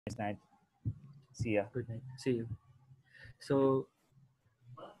Nice night. See ya. Good night. See you. So,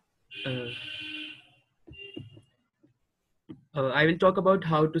 uh, I will talk about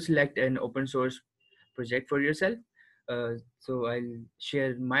how to select an open source project for yourself. So I'll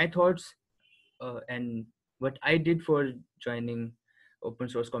share my thoughts and what I did for joining open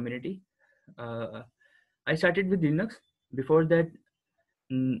source community. Uh, I started with Linux. Before that,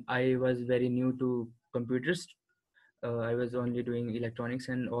 I was very new to computers. I was only doing electronics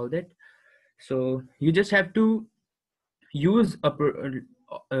and all that. So you just have to use a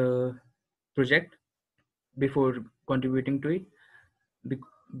project before contributing to it.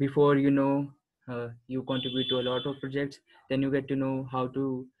 Before you contribute to a lot of projects, then you get to know how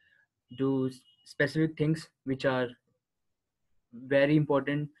to do specific things which are very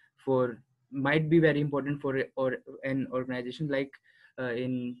important for might be very important for or an organization. Like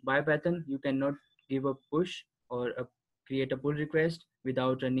in Python, you cannot give a push or create a pull request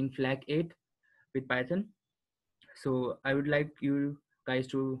without running flag 8 with Python. So I would like you guys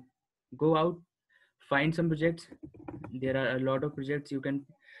to go out, find some projects. There are a lot of projects you can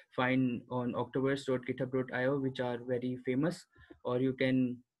find on october's.github.io which are very famous, or you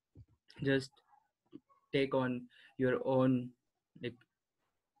can just take on your own, like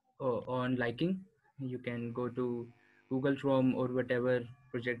on liking. You can go to Google Chrome or whatever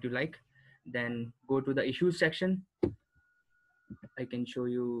project you like, then go to the issues section. I can show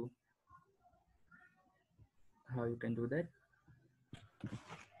you how you can do that.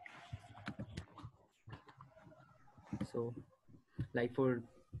 So like for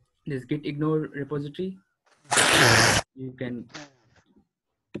this git ignore repository, you can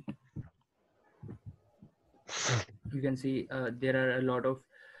see there are a lot of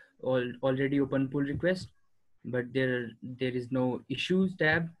already open pull requests, but there is no issues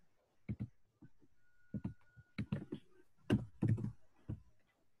tab.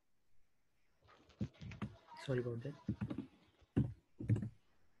 Sorry about that.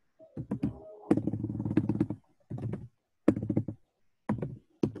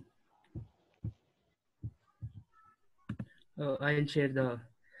 I'll share the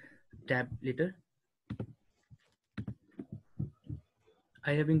tab later.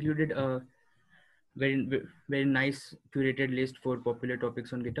 I have included a very nice curated list for popular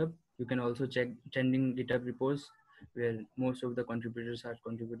topics on GitHub. You can also check trending GitHub repos where most of the contributors are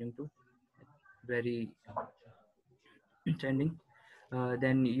contributing to. Very trending.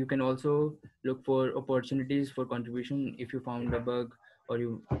 Then you can also look for opportunities for contribution. If you found a bug or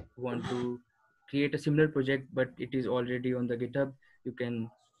you want to create a similar project but it is already on the GitHub, you can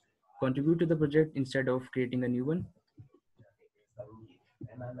contribute to the project instead of creating a new one.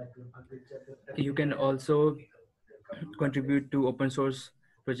 You can also contribute to open source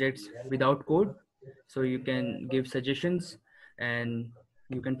projects without code. So you can give suggestions, and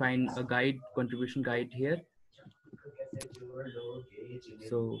you can find a guide, contribution guide here.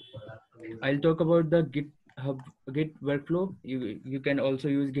 So I'll talk about the Git workflow. You can also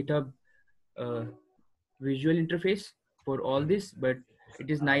use GitHub uh, visual interface for all this, but it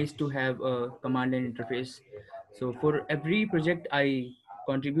is nice to have a command line interface. So for every project I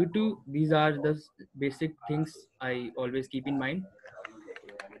contribute to, these are the basic things I always keep in mind.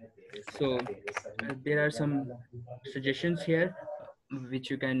 So there are some suggestions here which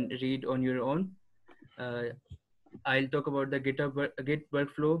you can read on your own. uh, I'll talk about the Git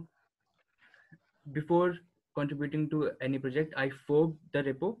workflow. Before contributing to any project, I fork the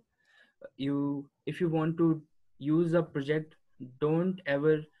repo. If you want to use a project, don't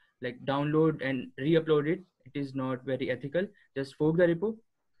ever like download and re-upload it. It is not very ethical. Just fork the repo,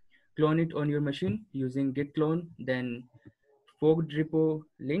 clone it on your machine using git clone, then forked repo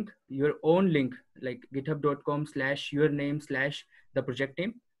link your own link, like github.com/your name slash the project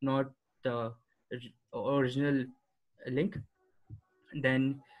name, not the original link.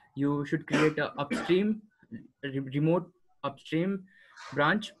 Then you should create a upstream remote upstream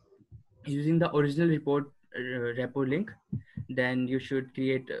branch using the original report repo link. Then you should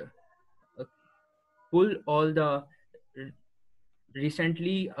create pull all the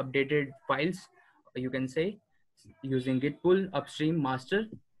recently updated files, you can say, using git pull upstream master.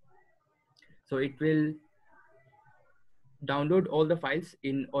 So it will download all the files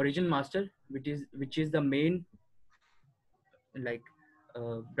in origin master, which is the main, like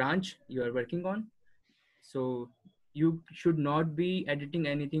branch you are working on. So you should not be editing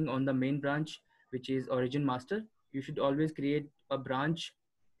anything on the main branch, which is origin master. You should always create a branch.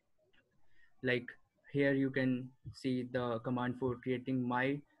 Like here you can see the command for creating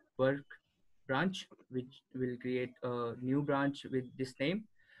my work branch, which will create a new branch with this name.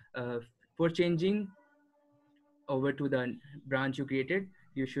 For changing over to the branch you created,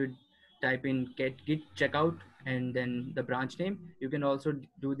 you should type in git checkout and then the branch name. You can also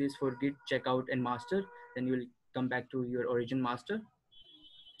do this for git checkout and master, then you'll come back to your origin master.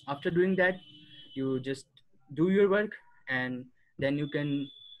 After doing that, you just do your work, and then you can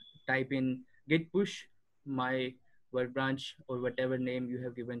type in git push my work branch or whatever name you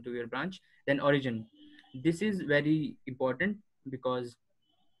have given to your branch, then origin. This is very important because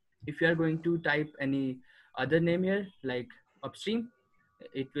if you are going to type any other name here like upstream,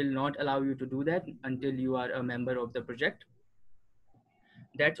 it will not allow you to do that until you are a member of the project.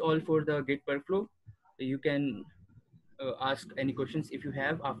 That's all for the git workflow. You can ask any questions if you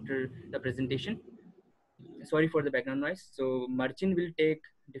have after the presentation. Sorry for the background noise. So Marcin will take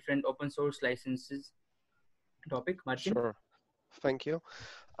different open source licenses topic. Marcin. Sure. Thank you,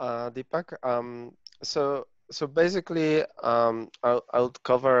 Deepak. So basically, I would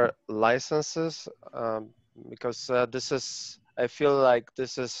cover licenses because this is, I feel like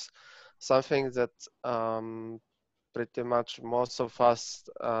this is something that pretty much most of us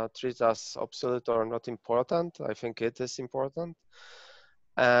treat as obsolete or not important. I think it is important.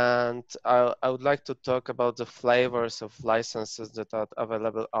 And I would like to talk about the flavors of licenses that are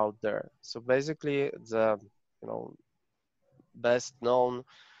available out there. So basically, the best known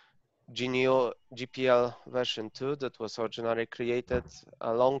GPL version 2 that was originally created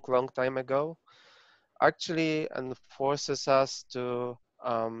a long time ago actually enforces us to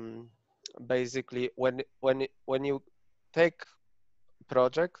basically when you take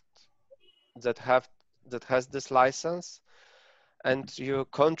project that have that has this license and you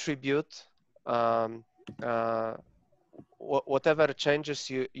contribute um, uh, whatever changes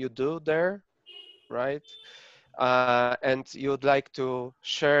you do there, right? And you'd like to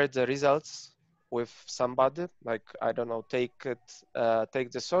share the results with somebody, like I don't know, take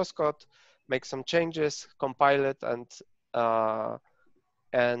the source code, make some changes, compile it, uh,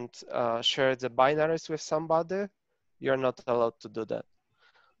 and share the binaries with somebody, you're not allowed to do that.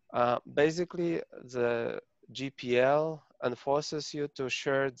 Basically, the GPL enforces you to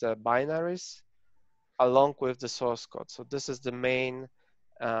share the binaries along with the source code. So this is uh,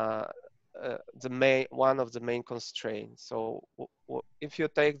 the main one of the main constraints. So if you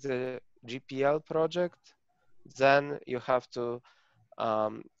take the GPL project, then you have to,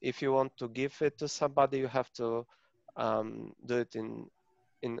 if you want to give it to somebody, you have to do it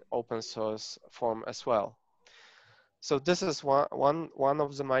in open source form as well. So this is one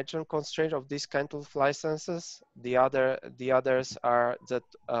of the major constraints of these kind of licenses. The others are that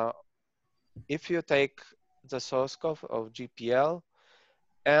if you take the source code of GPL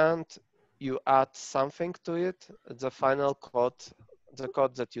and you add something to it, the final code, the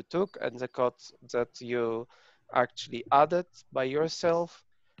code that you took and the code that you actually added by yourself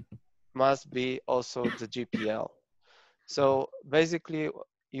must be also the GPL. So basically,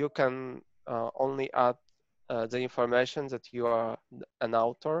 you can only add the information that you are an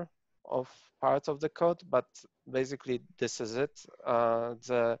author of part of the code, but basically this is it.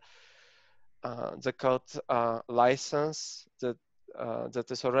 The code license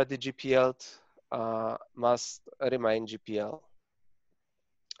that is already GPL'd must remain GPL.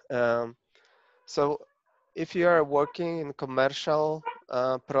 Um, so if you are working in commercial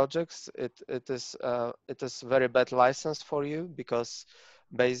projects, it is very bad license for you because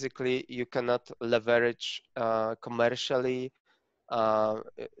basically you cannot leverage commercially.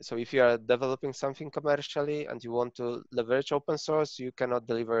 So if you are developing something commercially and you want to leverage open source, you cannot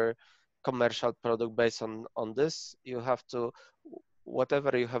deliver commercial product based on this. You have to,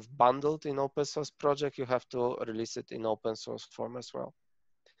 whatever you have bundled in open source project, you have to release it in open source form as well.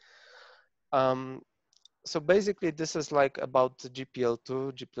 Um, so basically, this is like about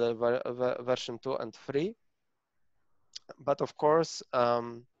GPL2, GPL version 2 and 3. But of course,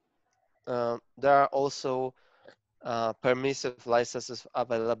 there are also permissive licenses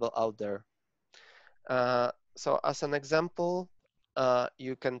available out there. So as an example,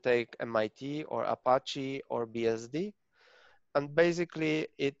 you can take MIT or Apache or BSD, and basically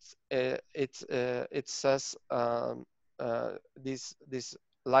it says these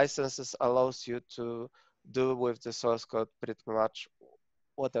licenses allows you to do with the source code pretty much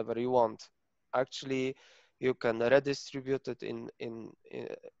whatever you want. Actually, you can redistribute it in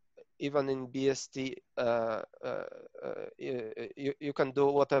even in BSD, you can do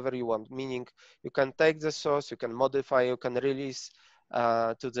whatever you want, meaning you can take the source, you can modify, you can release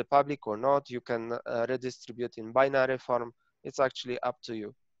to the public or not, you can redistribute in binary form. It's actually up to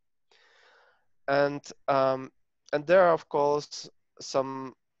you. And there are, of course,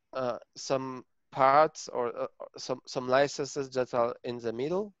 some parts or some licenses that are in the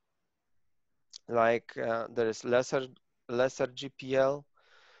middle, like there is lesser GPL,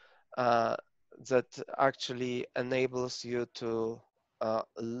 uh, that actually enables you to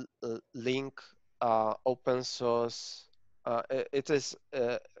link open source. It is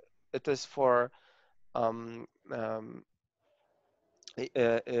for um, um,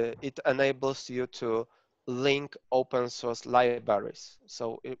 it enables you to link open source libraries.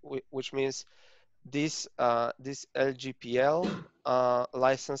 So which means these LGPL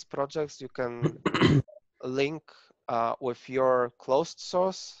license projects you can link with your closed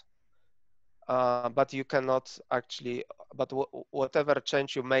source, but you cannot actually, but whatever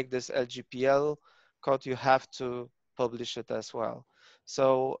change you make this LGPL code, you have to publish it as well.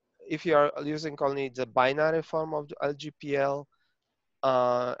 So if you are using only the binary form of the LGPL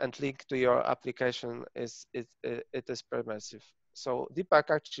and link to your application, it is permissive. So Deepak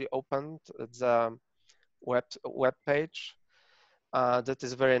actually opened the web page that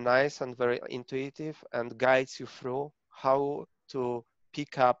is very nice and very intuitive and guides you through how to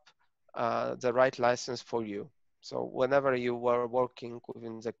pick up the right license for you. So whenever you were working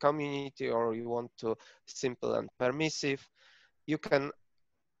within the community or you want to simple and permissive, you can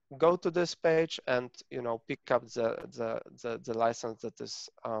go to this page and pick up the license that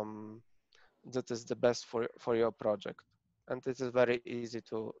is the best for your project, and it is very easy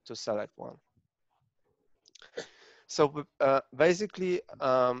to select one. So basically,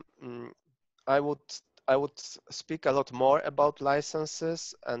 I would I would speak a lot more about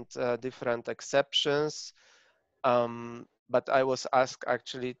licenses and different exceptions, but I was asked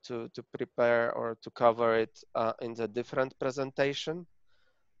actually to prepare or to cover it in the different presentation.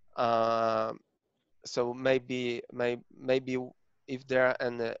 Uh, so maybe if there are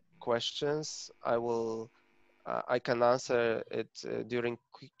any questions, I can answer it during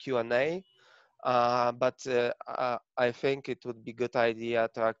Q&A. But I think it would be a good idea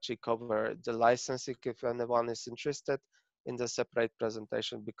to actually cover the licensing if anyone is interested in the separate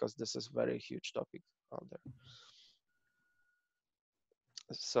presentation, because this is very huge topic out there.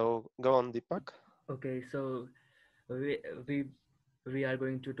 So go on, Deepak. Okay, so we we we are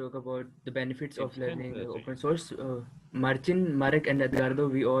going to talk about the benefits of learning open source. Marcin, Marek, and Edgardo,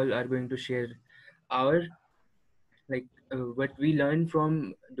 we all are going to share our what we learned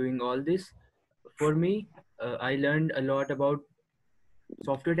from doing all this. For me, I learned a lot about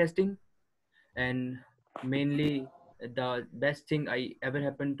software testing, and mainly the best thing I ever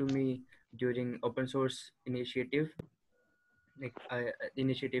happened to me during open source initiative,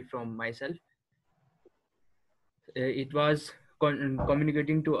 initiative from myself. It was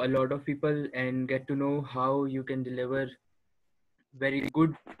communicating to a lot of people and get to know how you can deliver very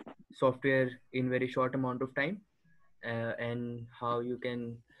good software in very short amount of time, and how you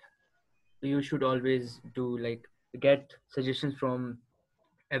should always do get suggestions from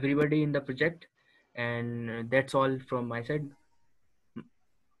everybody in the project. And that's all from my side.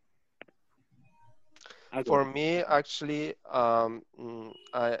 For me, actually, I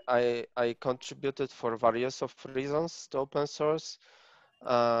contributed for various of reasons to open source.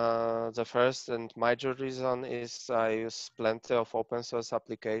 The first and major reason is I use plenty of open source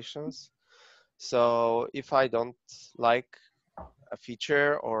applications. So if I don't like a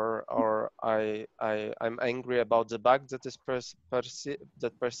feature or I'm angry about the bug that is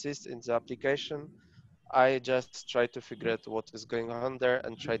that persists in the application, I just try to figure out what is going on there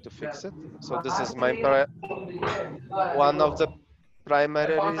and try to fix it. So this is one of the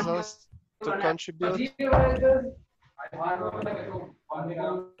primary reasons to contribute.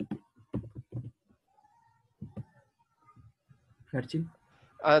 Marcin?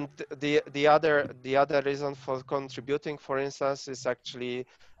 And the other reason for contributing, for instance, is actually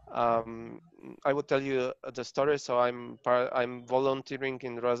I would tell you the story. So I'm volunteering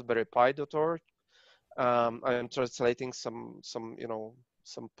in raspberrypi.org. I'm translating some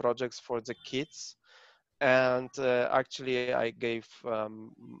projects for the kids, and actually I gave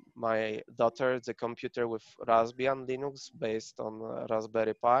my daughter the computer with Raspbian Linux based on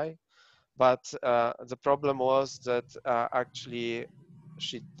Raspberry Pi. But the problem was that actually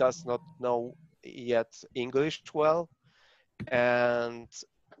she does not know yet English well, and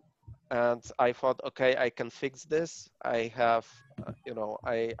I thought, okay, I can fix this. I have,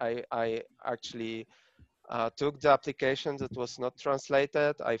 I actually took the application that was not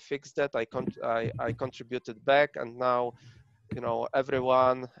translated. I fixed that. I contributed back, and now,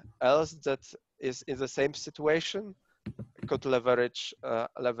 everyone else that is in the same situation could leverage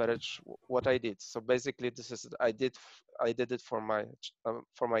what I did. So basically, this is I did it for my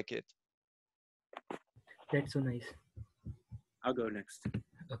kid. That's so nice. I'll go next.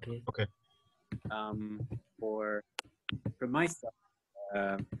 Okay. Okay. For myself,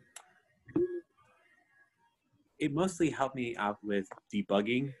 it mostly helped me out with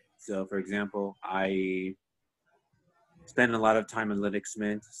debugging So, for example, I spend a lot of time on Linux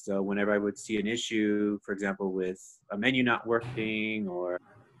Mint. So whenever I would see an issue, for example, with a menu not working or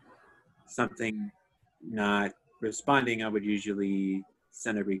something not responding, I would usually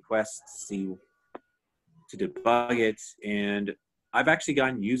send a request to debug it. And I've actually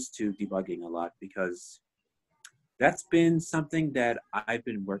gotten used to debugging a lot because that's been something that I've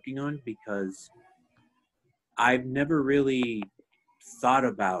been working on, because I've never really thought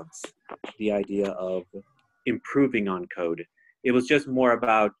about the idea of improving on code. It was just more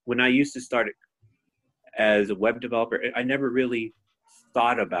about when I used to start as a web developer, I never really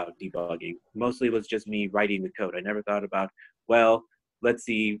thought about debugging. Mostly it was just me writing the code. I never thought about, well, let's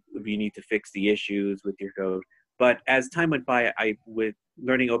see if you need to fix the issues with your code. But as time went by, with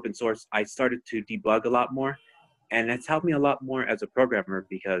learning open source, I started to debug a lot more. And it's helped me a lot more as a programmer,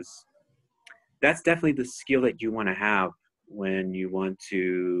 because that's definitely the skill that you want to have when you want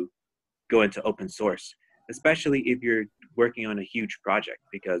to go into open source, especially if you're working on a huge project,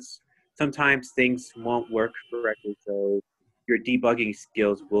 because sometimes things won't work correctly. So your debugging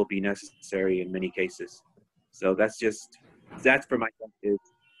skills will be necessary in many cases. So that's for myself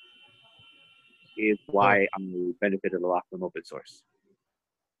is why I benefited a lot from open source.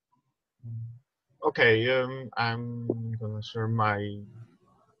 Okay, I'm gonna share my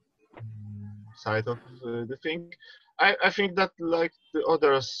side of the thing. I think that, like the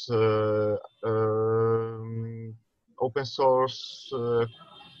others, open source.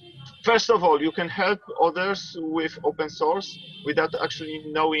 First of all, you can help others with open source without actually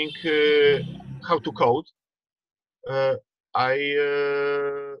knowing how to code. I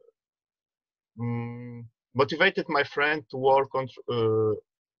motivated my friend to work on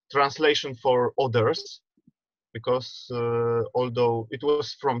translation for others, because although it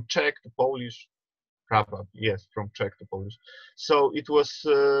was from Czech to Polish, probably, yes, from Czech to Polish, so it was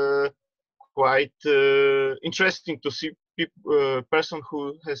quite interesting to see person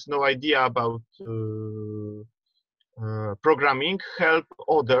who has no idea about programming help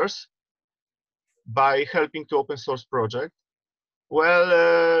others by helping to open source project.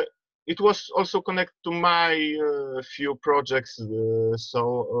 Well, it was also connected to my few projects,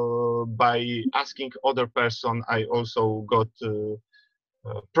 so by asking other person, I also got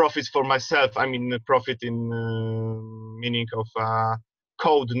profits for myself. I mean, profit in meaning of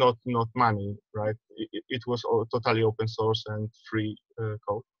code, not money, right? It was all totally open source and free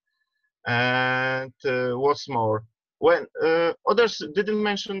code. And what's more, when others didn't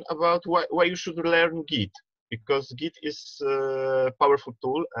mention about why you should learn Git, because Git is a powerful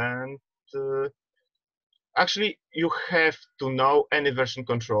tool, and actually you have to know any version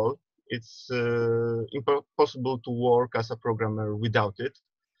control. It's impossible to work as a programmer without it.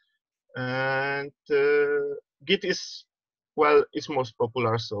 And Git is, well, it's most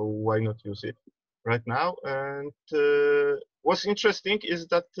popular, so why not use it right now? And what's interesting is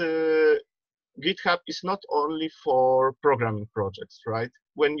that GitHub is not only for programming projects, right?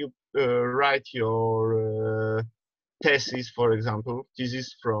 When you write your thesis, for example,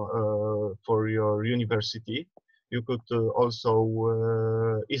 thesis for your university, you could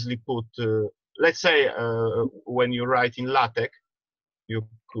also easily put, let's say, when you write in LaTeX, you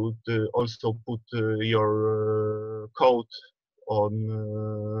could also put your code on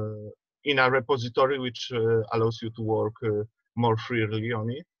in a repository, which allows you to work more freely on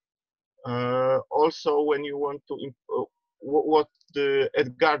it. Also, when you want to what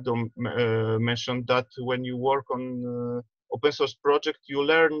Edgardo mentioned, that when you work on open source project, you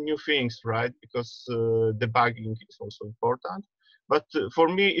learn new things, right? Because debugging is also important. But for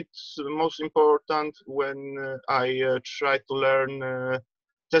me, it's most important when I try to learn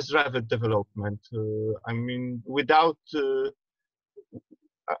test-driven development. I mean, without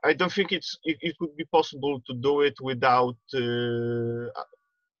I don't think it would be possible to do it without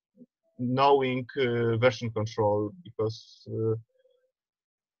knowing version control, because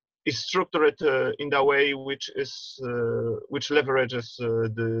it's structured in a way which leverages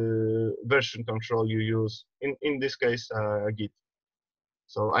the version control you use. In this case, Git.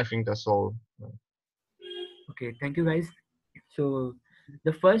 So I think that's all. Okay, thank you guys. So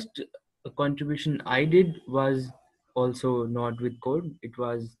the first contribution I did was also not with code. It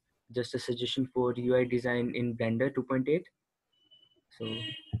was just a suggestion for UI design in Blender 2.8.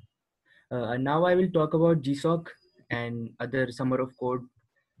 So now I will talk about GSOC and other summer of code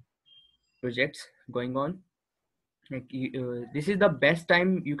projects going on. Like this is the best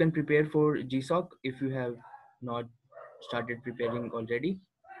time you can prepare for GSOC if you have not started preparing already.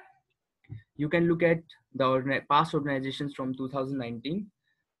 You can look at the past organizations from 2019.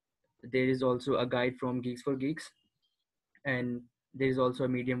 There is also a guide from Geeks for Geeks, and There is also a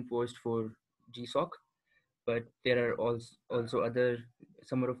Medium post for GSOC, but there are also other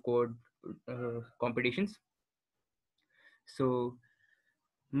summer of code competitions. So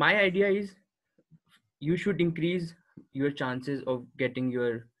my idea is you should increase your chances of getting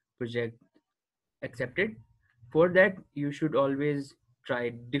your project accepted. For that, you should always try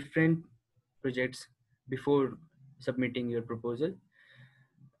different projects before submitting your proposal.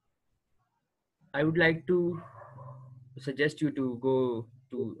 I would like to suggest you to go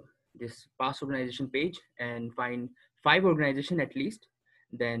to this past organization page and find 5 organizations at least,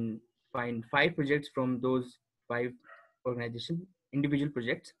 then find 5 projects from those 5 organization individual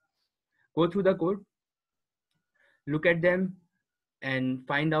projects, go through the code, look at them, and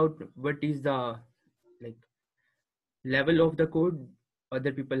find out what is the like level of the code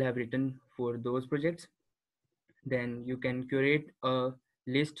other people have written for those projects. Then you can curate a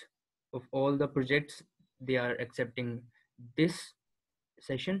list of all the projects they are accepting this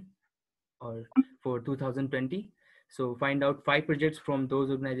session or for 2020. So find out 5 projects from those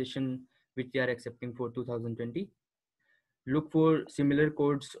organizations which they are accepting for 2020. Look for similar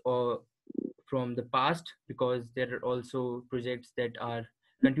codes or from the past, because there are also projects that are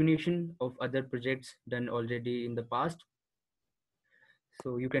continuation of other projects done already in the past.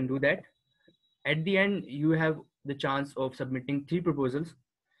 So you can do that. At the end, you have the chance of submitting 3 proposals.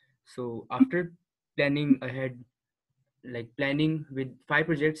 So after planning ahead, like planning with 5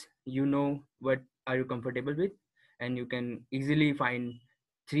 projects, you know what are you comfortable with, and you can easily find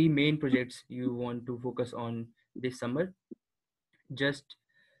 3 main projects you want to focus on this summer. Just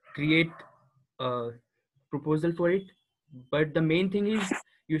create a proposal for it. But the main thing is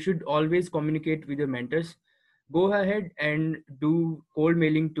you should always communicate with your mentors. Go ahead and do cold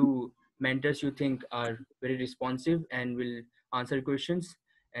mailing to mentors you think are very responsive and will answer questions.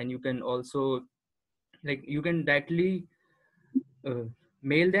 And you can also you can directly uh,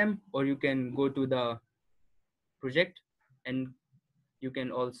 mail them, or you can go to the project, and you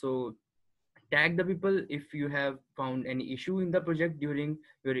can also tag the people if you have found any issue in the project during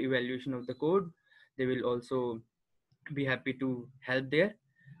your evaluation of the code. They will also be happy to help there.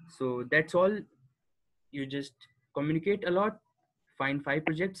 So that's all. You just communicate a lot, find 5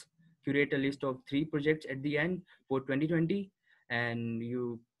 projects, curate a list of 3 projects at the end for 2020, and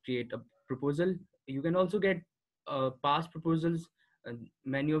you create a proposal. You can also get past proposals.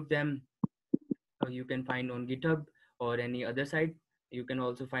 Many of them you can find on GitHub or any other site. You can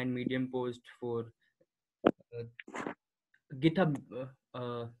also find Medium post for uh, GitHub.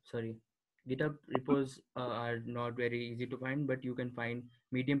 Sorry, GitHub repos are not very easy to find, but you can find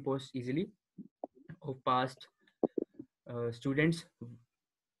Medium posts easily of past students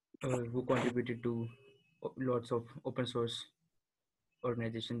who contributed to lots of open source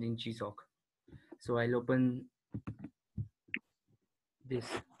organizations in GSOC. So I'll open this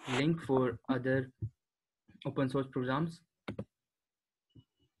link for other open source programs.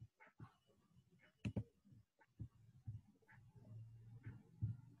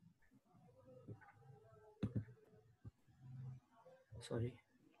 Sorry.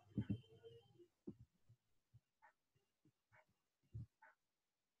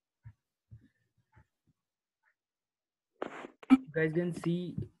 You guys can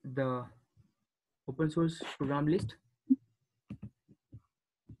see the open source program list.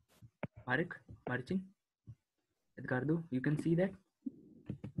 Marek, Marcin, Edgardo, you can see that?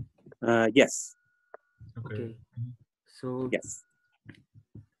 Yes. Okay. So Yes.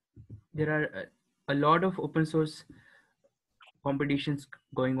 there are a lot of open source competitions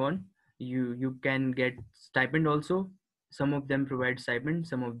going on. You can get stipend also. Some of them provide stipend,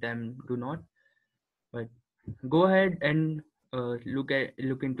 some of them do not. But go ahead and look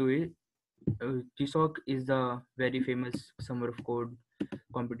into it. GSOC is the very famous summer of code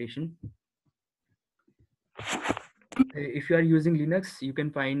competition. If you are using Linux, you can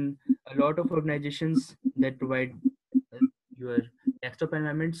find a lot of organizations that provide your desktop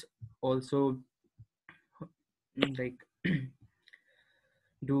environments. Also, like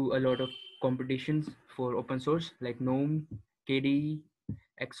do a lot of competitions for open source like GNOME, KDE,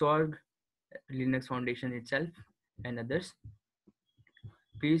 Xorg, Linux Foundation itself, and others.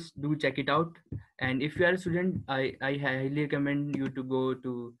 Please do check it out. And if you are a student, I highly recommend you to go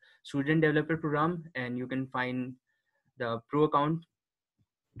to student developer program, and you can find the pro account.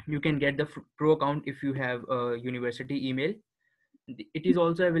 You can get the pro account if you have a university email. It is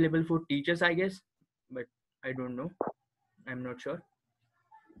also available for teachers, I guess, but I don't know. I'm not sure.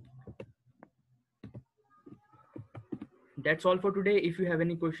 That's all for today. If you have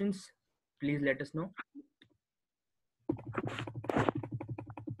any questions, please let us know.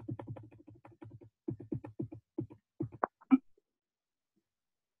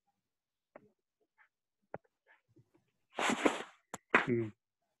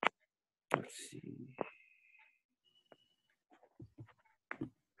 Let's see.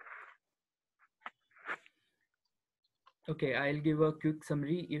 Okay, I'll give a quick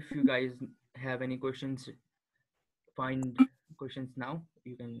summary. If you guys have any questions, find questions now.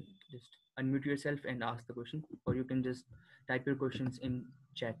 You can just unmute yourself and ask the question, or you can just type your questions in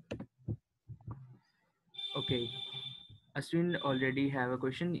chat. Okay, Ashwin already have a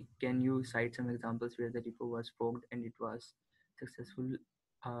question. Can you cite some examples where the repo was forked and it was successful?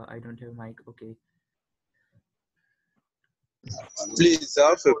 I don't have mic. Okay. Please, I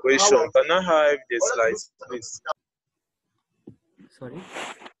have a question. Can I have the slides, please? Sorry.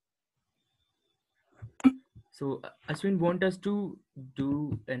 So Ashwin want us to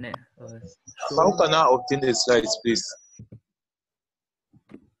do an How can I obtain the slides, please?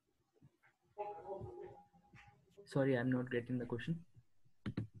 Sorry, I'm not getting the question.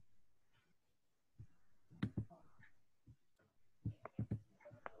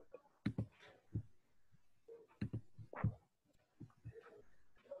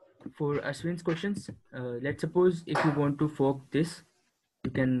 For Ashwin's questions, let's suppose if you want to fork this,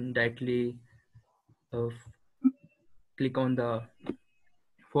 you can directly click on the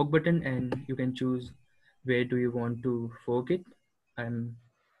fork button and you can choose where do you want to fork it. I'm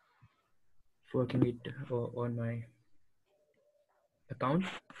forking it on my account.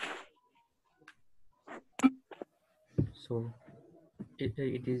 So it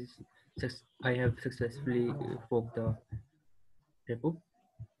is just I have successfully forked the repo.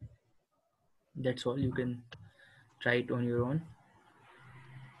 That's all. You can try it on your own.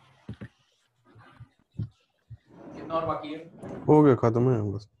 हो गया खत्म है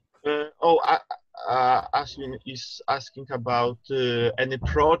बस Ashwin is asking about any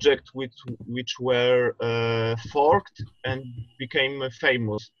project which were forked and became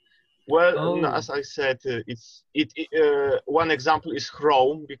famous. Well, as I said, one example is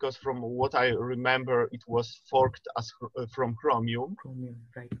Chrome, because from what I remember, it was forked as from Chromium. Chromium,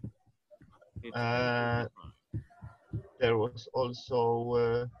 right? There was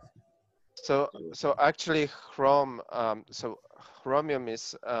also. So actually, Chrome. So Chromium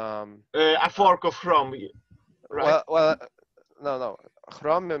is a fork of Chrome, right? Well, no.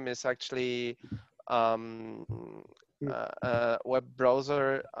 Chromium is actually a web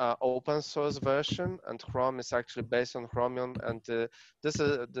browser open source version, and Chrome is actually based on Chromium. And this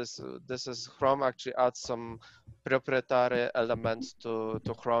is Chrome actually adds some proprietary elements to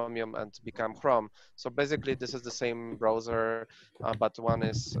Chromium and become Chrome. So basically, this is the same browser, but one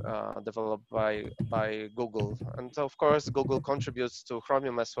is developed by Google, and of course, Google contributes to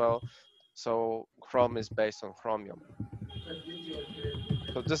Chromium as well. So Chrome is based on Chromium.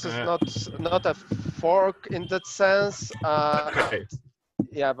 So this is not a fork in that sense. Okay.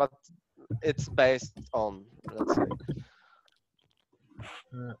 Yeah, but it's based on, let's say.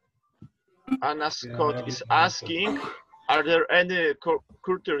 Anna Scott is asking, are there any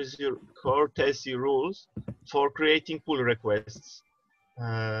courtesy rules for creating pull requests?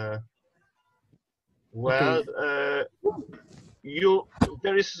 Well,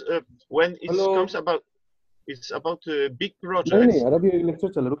 there is when it comes about big projects. नहीं यार अभी lecture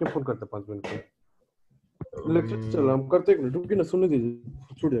चल रहा है रुके phone करते 5 minute में lecture चल रहा हम करते 1 मिनट रुकिए ना सुनने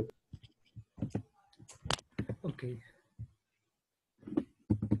दीजिए छूट जाए Okay.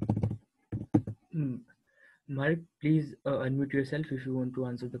 Marek, please unmute yourself if you want to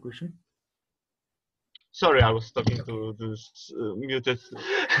answer the question. Sorry, I was talking to this muted.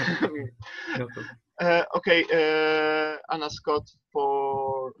 No problem. Okay, Anna Scott,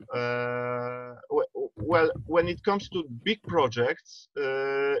 for well, when it comes to big projects,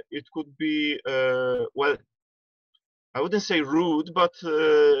 it could be well, I wouldn't say rude, but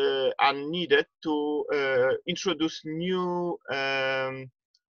unneeded to introduce new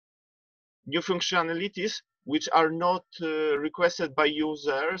functionalities which are not requested by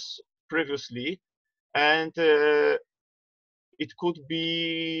users previously, and it could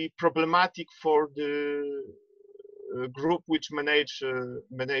be problematic for the group which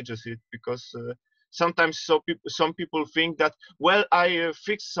manages it, because sometimes some people think that, well, I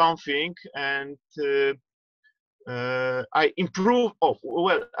fixed something and I improve. Oh,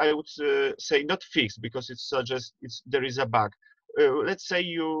 well, I would say not fix, because it suggests there is a bug. Let's say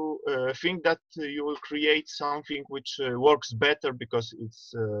you think that you will create something which works better because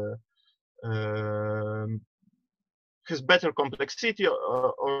it's has better complexity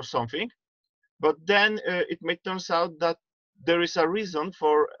or something, but then it may turn out that there is a reason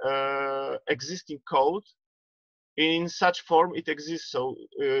for existing code in such form it exists. So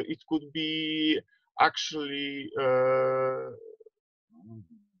it could be actually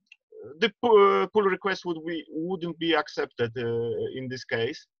the pull request wouldn't be accepted in this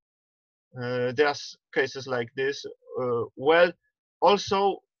case. There are cases like this. Well,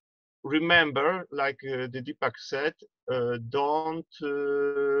 also remember, like the Deepak said, don't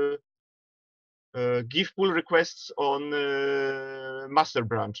give pull requests on master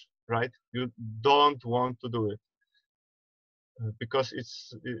branch, right? You don't want to do it because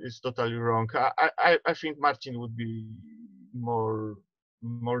it's totally wrong. I think Marcin would be more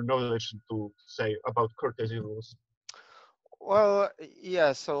knowledge to say about courtesy rules. Well,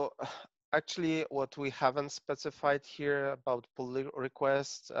 yeah, so actually what we haven't specified here about pull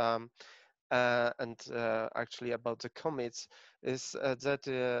requests and actually about the commits is that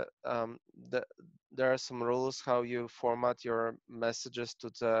there are some rules how you format your messages to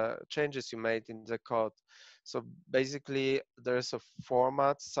the changes you made in the code. So basically there's a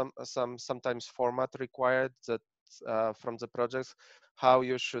format, sometimes format required that from the projects, how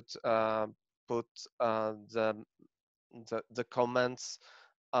you should put the comments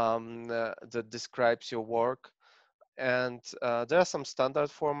that describes your work. And there are some standard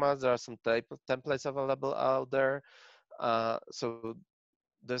formats, there are some templates available out there. So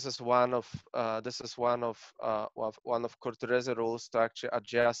this is one of one of courtesy rules to actually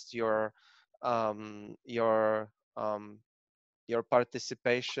adjust your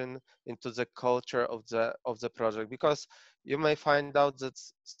participation into the culture of the project, because you may find out that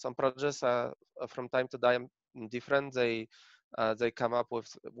some projects are from time to time different. They come up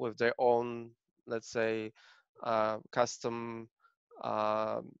with their own, let's say, custom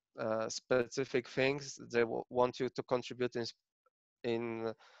specific things they want you to contribute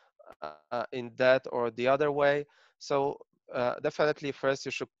in in that or the other way. So definitely first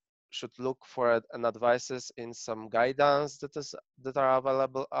you should look for an advices in some guidance that are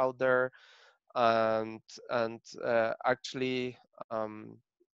available out there, and actually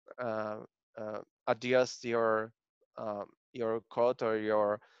uh, adjust your code or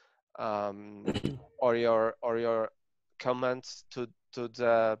your comments to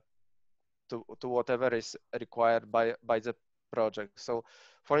whatever is required by the project. So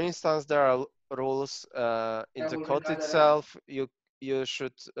for instance, there are rules in the code itself. You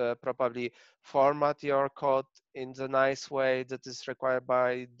should probably format your code in the nice way that is required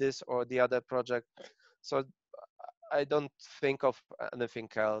by this or the other project. So I don't think of anything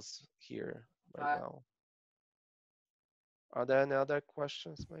else here right now. Are there any other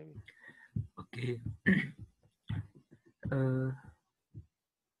questions maybe? Okay.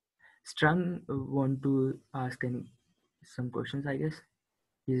 Strang want to ask some questions, I guess.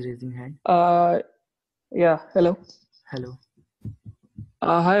 He's raising hand. Yeah, hello. Hello.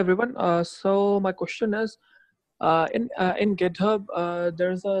 Hi everyone. So my question is, in GitHub,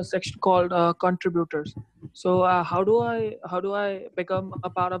 there's a section called contributors. So how do I become a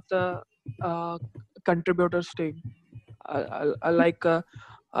part of the contributors team? I like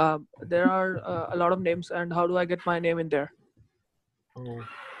there are a lot of names, and how do I get my name in there? Oh.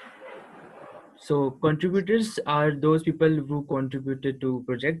 So contributors are those people who contributed to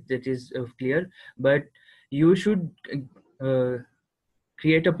project. That is clear, but you should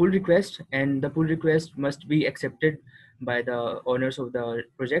create a pull request, and the pull request must be accepted by the owners of the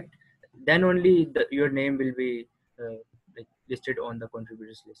project. Then only your name will be listed on the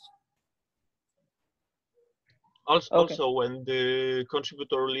contributors list. Also, when the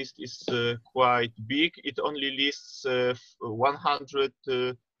contributor list is quite big, it only lists 100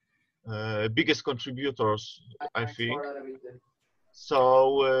 biggest contributors, I think.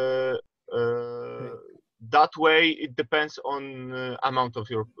 So that way, it depends on amount of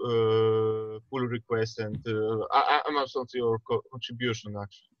your pull request and amount of your contribution,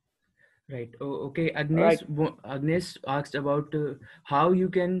 actually. Right. Oh, okay. Agnes asked about how you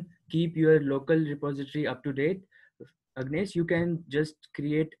can keep your local repository up to date. Agnes, you can just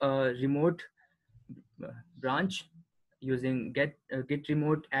create a remote branch using git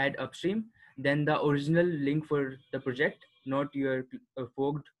remote add upstream, then the original link for the project, not your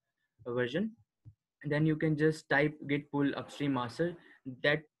forked version. And then you can just type git pull upstream master.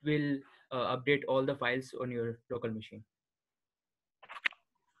 That will update all the files on your local machine.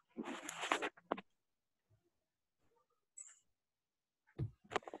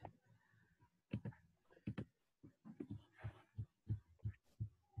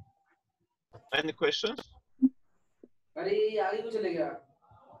 Any questions?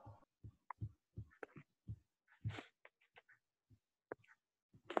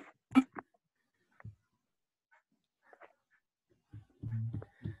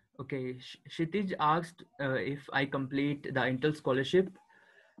 Okay, Kshitij asked if I complete the Intel scholarship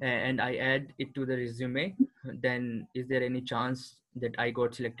and I add it to the resume, then is there any chance that I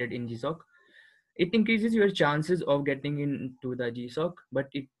got selected in GSOC. It increases your chances of getting into the GSOC, but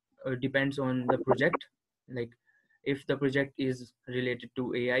it depends on the project. Like if the project is related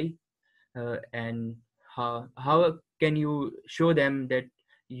to AI, and how can you show them that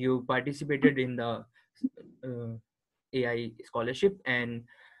you participated in the AI scholarship? And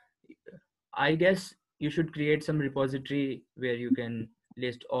I guess you should create some repository where you can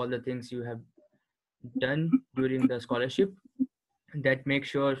list all the things you have done during the scholarship, that make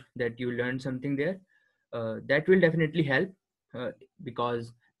sure that you learn something there. That will definitely help,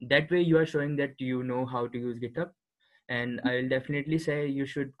 because that way you are showing that you know how to use GitHub. And I will definitely say you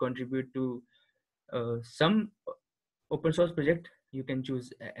should contribute to some open source project. You can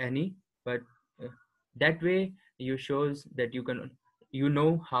choose any, but that way you shows that you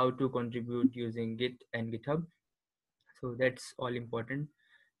know how to contribute using Git and GitHub. So that's all important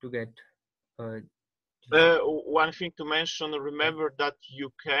to get One thing to mention, remember that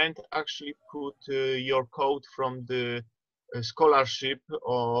you can't actually put your code from the scholarship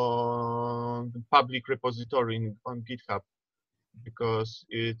on the public repository on GitHub, because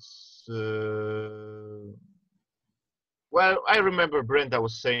it's well, I remember Brenda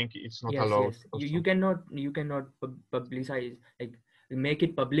was saying it's not allowed. Yes, you cannot publicize, like make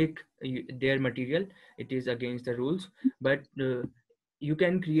it public, their material. It is against the rules. But you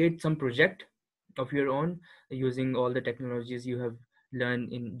can create some project of your own using all the technologies you have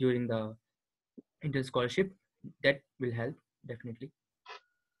learned in during the Intel scholarship. That will help definitely.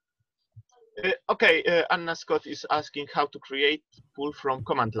 Okay, Anna Scott is asking how to create pull from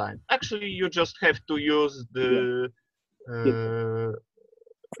command line. Actually, you just have to use the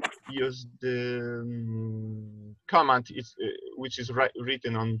command which is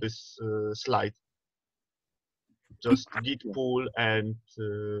written on this slide. Just git pull and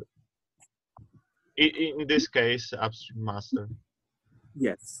in this case upstream master.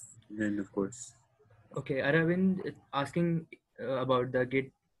 Yes, and then of course. Okay, Aravind is asking about the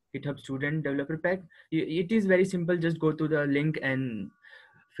GitHub student developer pack. It is very simple. Just go to the link and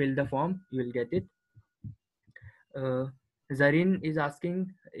fill the form. You will get it. Zarin is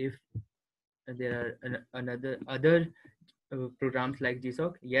asking if there are other programs like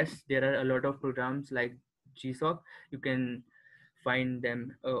GSOC. Yes, there are a lot of programs like GSOC. You can find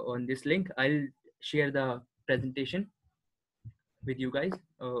them on this link. I'll share the presentation with you guys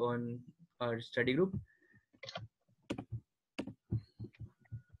on our study group.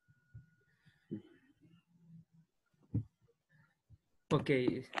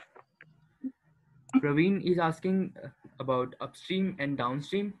 Okay, Praveen is asking about upstream and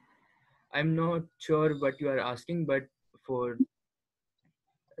downstream. I'm not sure what you are asking, but for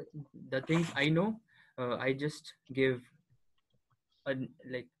the things I know, I just give a,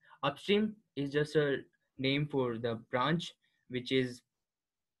 like, upstream is just a name for the branch, which is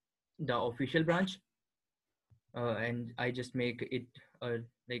the official branch, and I just make it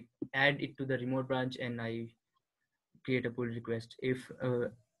like add it to the remote branch, and I create a pull request. If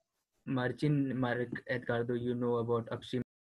Marcin, Marek, Edgardo, you know about upstream